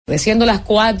Siendo las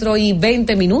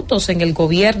 4:20 en el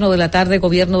gobierno de la tarde,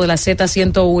 gobierno de la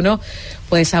Z101,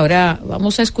 pues ahora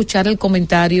vamos a escuchar el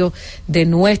comentario de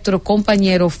nuestro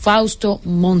compañero Fausto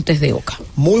Montes de Oca.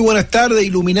 Muy buenas tardes,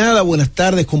 Iluminada, buenas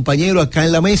tardes, compañero, acá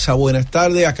en la mesa, buenas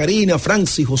tardes a Karina,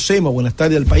 Francis, Josema, buenas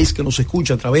tardes al país que nos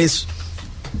escucha a través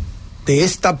de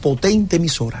esta potente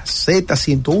emisora,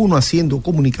 Z101, haciendo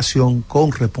comunicación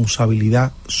con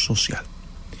responsabilidad social.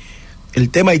 El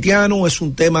tema haitiano es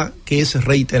un tema que es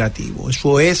reiterativo,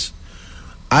 eso es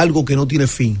algo que no tiene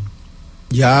fin.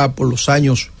 Ya por los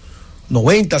años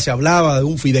 90 se hablaba de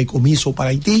un fideicomiso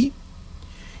para Haití,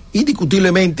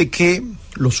 indiscutiblemente que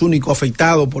los únicos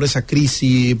afectados por esa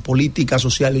crisis política,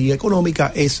 social y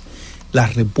económica es la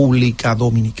República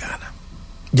Dominicana.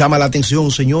 Llama la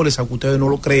atención, señores, aunque ustedes no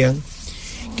lo crean,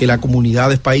 que la comunidad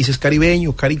de países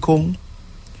caribeños, CARICOM,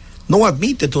 no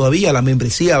admite todavía la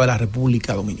membresía de la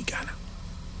República Dominicana.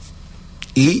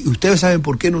 Y ustedes saben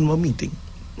por qué no nos admiten.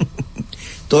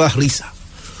 Toda risa.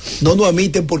 No nos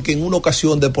admiten porque en una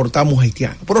ocasión deportamos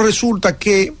haitianos. Pero resulta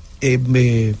que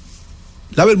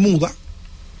la Bermuda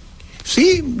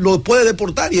sí lo puede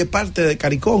deportar y es parte de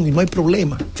CARICOM y no hay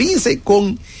problema. Fíjense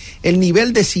con el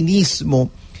nivel de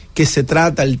cinismo que se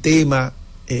trata el tema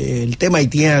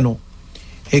haitiano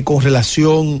con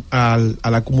relación a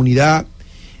la comunidad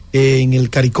en el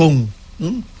CARICOM.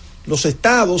 Los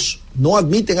estados no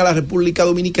admiten a la República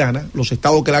Dominicana, los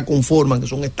estados que la conforman, que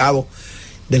son estados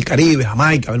del Caribe,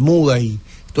 Jamaica, Bermuda y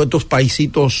todos estos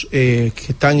paisitos que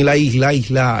están en la isla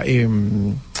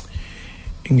en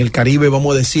el Caribe,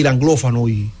 vamos a decir, anglófano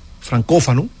y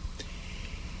francófano,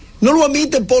 no lo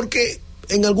admiten porque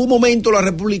en algún momento la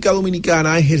República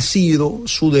Dominicana ha ejercido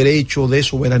su derecho de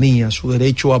soberanía, su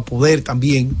derecho a poder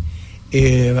también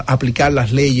aplicar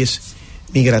las leyes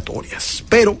migratorias.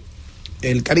 Pero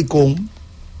el CARICOM,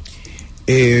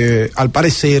 al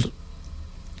parecer,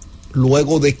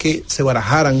 luego de que se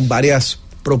barajaran varias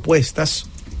propuestas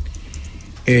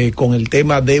con el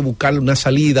tema de buscar una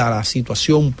salida a la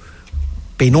situación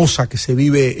penosa que se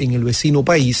vive en el vecino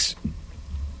país,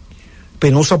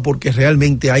 penosa porque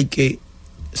realmente hay que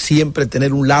siempre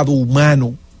tener un lado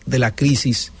humano de la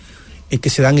crisis que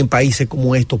se dan en países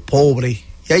como estos, pobres,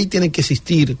 y ahí tiene que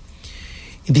existir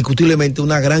indiscutiblemente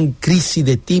una gran crisis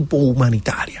de tipo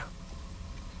humanitaria.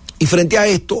 Y frente a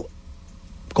esto,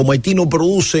 como Haití no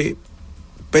produce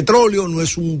petróleo, no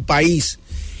es un país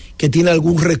que tiene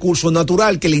algún recurso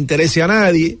natural que le interese a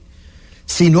nadie,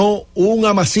 sino un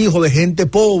amasijo de gente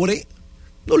pobre,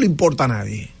 no le importa a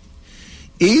nadie.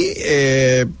 Y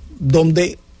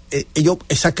donde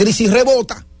esa crisis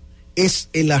rebota es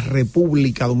en la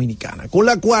República Dominicana, con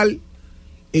la cual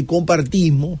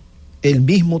compartimos el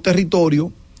mismo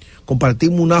territorio,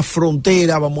 compartimos una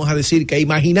frontera, vamos a decir que es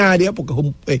imaginaria,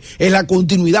 porque es la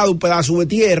continuidad de un pedazo de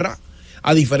tierra,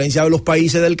 a diferencia de los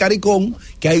países del CARICOM,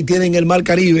 que ahí tienen el Mar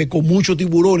Caribe con muchos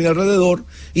tiburones alrededor,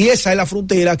 y esa es la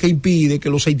frontera que impide que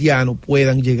los haitianos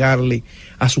puedan llegarle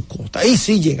a sus costas. Y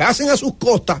si llegasen a sus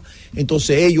costas,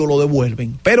 entonces ellos lo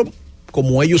devuelven. Pero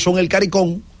como ellos son el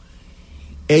CARICOM,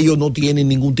 ellos no tienen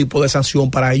ningún tipo de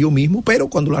sanción para ellos mismos, pero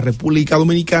cuando la República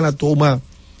Dominicana toma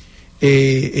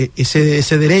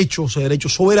ese derecho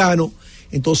soberano,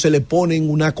 entonces le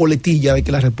ponen una coletilla de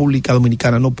que la República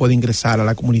Dominicana no puede ingresar a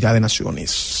la Comunidad de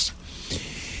Naciones.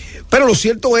 Pero lo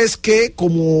cierto es que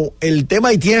como el tema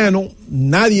haitiano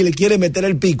nadie le quiere meter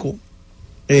el pico,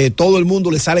 todo el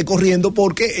mundo le sale corriendo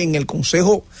porque en el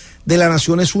Consejo de las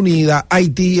Naciones Unidas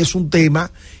Haití es un tema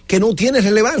que no tiene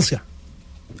relevancia.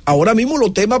 Ahora mismo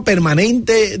los temas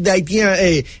permanentes de Haití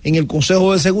en el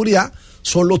Consejo de Seguridad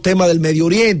son los temas del Medio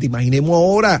Oriente. Imaginemos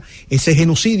ahora ese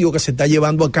genocidio que se está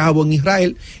llevando a cabo en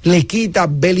Israel, le quita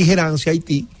beligerancia a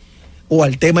Haití o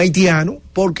al tema haitiano,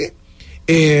 porque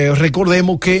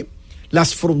recordemos que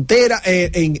las fronteras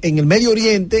en el Medio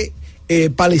Oriente,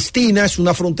 Palestina es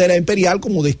una frontera imperial,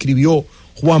 como describió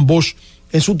Juan Bosch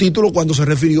en su título cuando se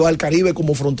refirió al Caribe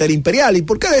como frontera imperial. ¿Y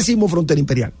por qué decimos frontera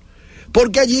imperial?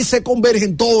 Porque allí se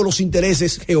convergen todos los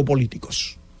intereses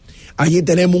geopolíticos. Allí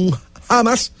tenemos un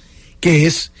Hamas, que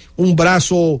es un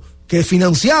brazo que es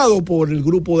financiado por el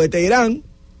grupo de Teherán,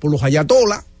 por los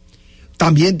ayatolás.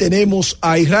 También tenemos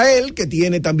a Israel, que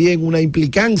tiene también una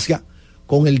implicancia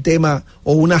con el tema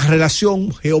o una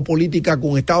relación geopolítica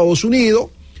con Estados Unidos,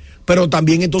 pero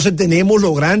también entonces tenemos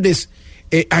los grandes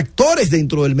actores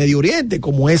dentro del Medio Oriente,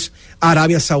 como es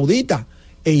Arabia Saudita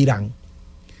e Irán.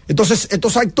 Entonces,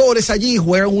 estos actores allí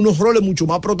juegan unos roles mucho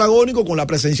más protagónicos con la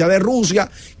presencia de Rusia,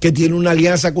 que tiene una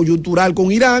alianza coyuntural con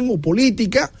Irán o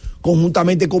política,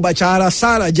 conjuntamente con Bashar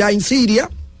al-Assad allá en Siria.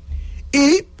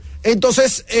 Y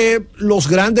entonces los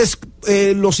grandes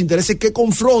los intereses que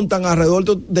confrontan alrededor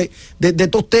de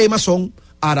estos temas son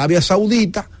Arabia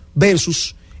Saudita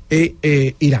versus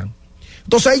Irán.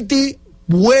 Entonces Haití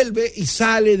vuelve y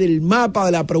sale del mapa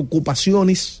de las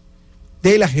preocupaciones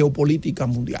de la geopolítica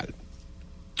mundial.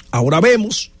 Ahora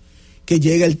vemos que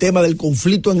llega el tema del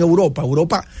conflicto en Europa.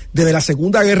 Europa, desde la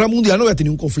Segunda Guerra Mundial, no había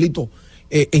tenido un conflicto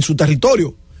en su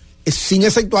territorio, sin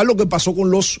exceptuar lo que pasó con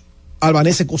los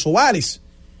albaneses kosovares,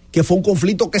 que fue un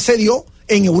conflicto que se dio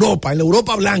en Europa, en la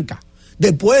Europa blanca.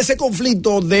 Después de ese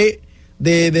conflicto de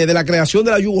la creación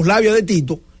de la Yugoslavia de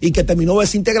Tito y que terminó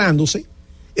desintegrándose,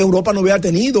 Europa no había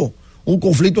tenido un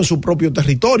conflicto en su propio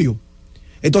territorio.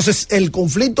 Entonces, el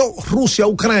conflicto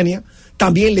Rusia-Ucrania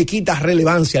también le quita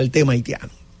relevancia al tema haitiano.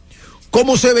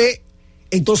 ¿Cómo se ve?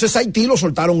 Entonces Haití lo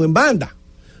soltaron en banda.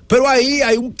 Pero ahí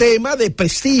hay un tema de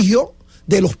prestigio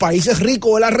de los países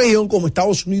ricos de la región, como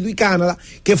Estados Unidos y Canadá,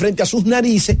 que frente a sus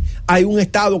narices hay un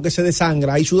Estado que se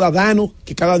desangra. Hay ciudadanos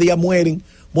que cada día mueren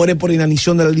por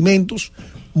inanición de alimentos,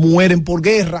 mueren por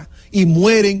guerra y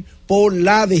mueren por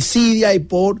la desidia y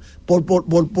por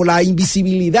la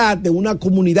invisibilidad de una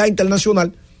comunidad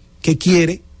internacional que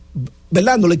quiere,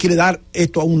 ¿verdad? No le quiere dar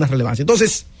esto a una relevancia.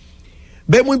 Entonces,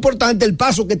 vemos importante el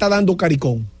paso que está dando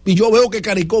Caricón. Y yo veo que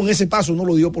Caricón ese paso no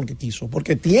lo dio porque quiso,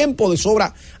 porque tiempo de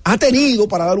sobra ha tenido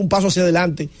para dar un paso hacia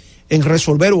adelante en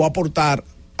resolver o aportar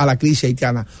a la crisis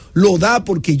haitiana. Lo da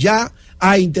porque ya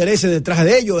hay intereses detrás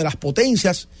de ello, de las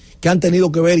potencias que han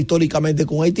tenido que ver históricamente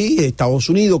con Haití, Estados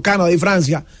Unidos, Canadá y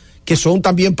Francia, que son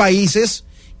también países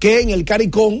que en el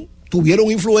Caricón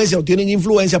tuvieron influencia o tienen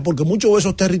influencia, porque muchos de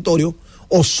esos territorios,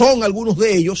 o son algunos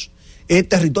de ellos, es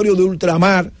territorio de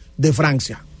ultramar de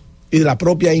Francia y de la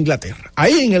propia Inglaterra.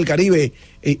 Ahí en el Caribe,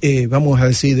 vamos a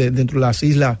decir, dentro de las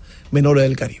islas menores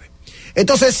del Caribe.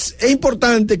 Entonces, es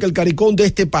importante que el Caricón dé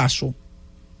este paso,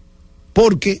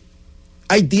 porque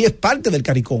Haití es parte del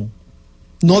Caricón.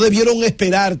 No debieron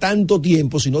esperar tanto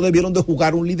tiempo, sino debieron de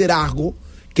jugar un liderazgo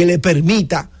que le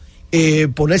permita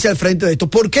ponerse al frente de esto.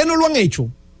 ¿Por qué no lo han hecho?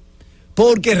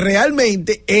 Porque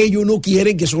realmente ellos no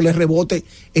quieren que eso les rebote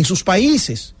en sus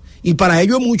países. Y para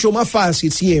ellos es mucho más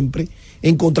fácil siempre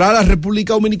encontrar a la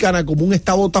República Dominicana como un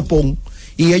estado tapón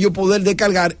y ellos poder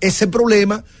descargar ese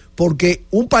problema, porque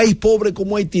un país pobre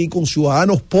como Haití, con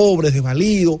ciudadanos pobres,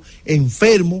 desvalidos,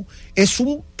 enfermos, es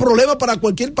un problema para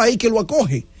cualquier país que lo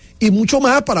acoge. Y mucho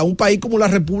más para un país como la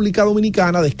República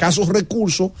Dominicana, de escasos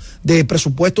recursos, de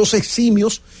presupuestos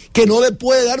eximios, que no le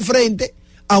puede dar frente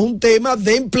a un tema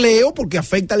de empleo, porque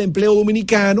afecta al empleo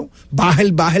dominicano, baja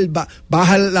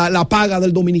la paga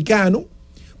del dominicano,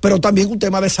 pero también un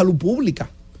tema de salud pública.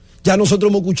 Ya nosotros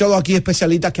hemos escuchado aquí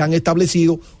especialistas que han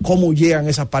establecido cómo llegan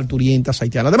esas parturientas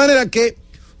haitianas. De manera que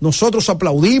nosotros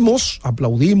aplaudimos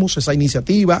esa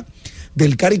iniciativa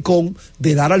del Caricón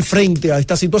de dar al frente a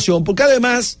esta situación, porque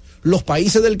además los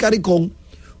países del Caricón,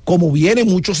 como vienen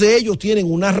muchos de ellos,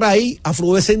 tienen una raíz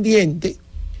afrodescendiente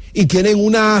y tienen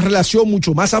una relación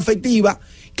mucho más afectiva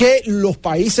que los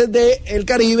países del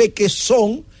Caribe, que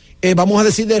son, vamos a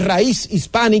decir, de raíz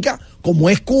hispánica, como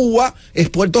es Cuba, es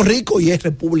Puerto Rico y es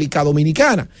República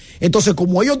Dominicana. Entonces,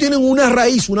 como ellos tienen una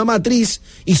raíz, una matriz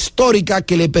histórica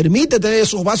que le permite tener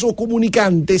esos vasos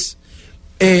comunicantes,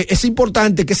 es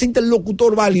importante que ese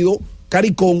interlocutor válido,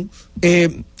 Caricón,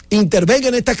 intervenga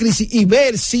en esta crisis y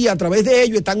ver si a través de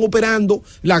ello están operando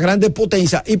las grandes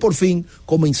potencias, y por fin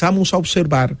comenzamos a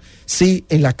observar si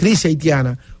en la crisis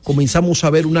haitiana comenzamos a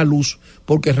ver una luz,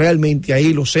 porque realmente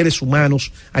ahí los seres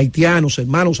humanos haitianos,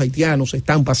 hermanos haitianos,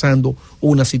 están pasando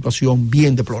una situación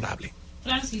bien deplorable.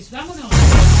 Francis, vámonos.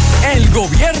 El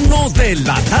gobierno de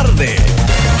la tarde.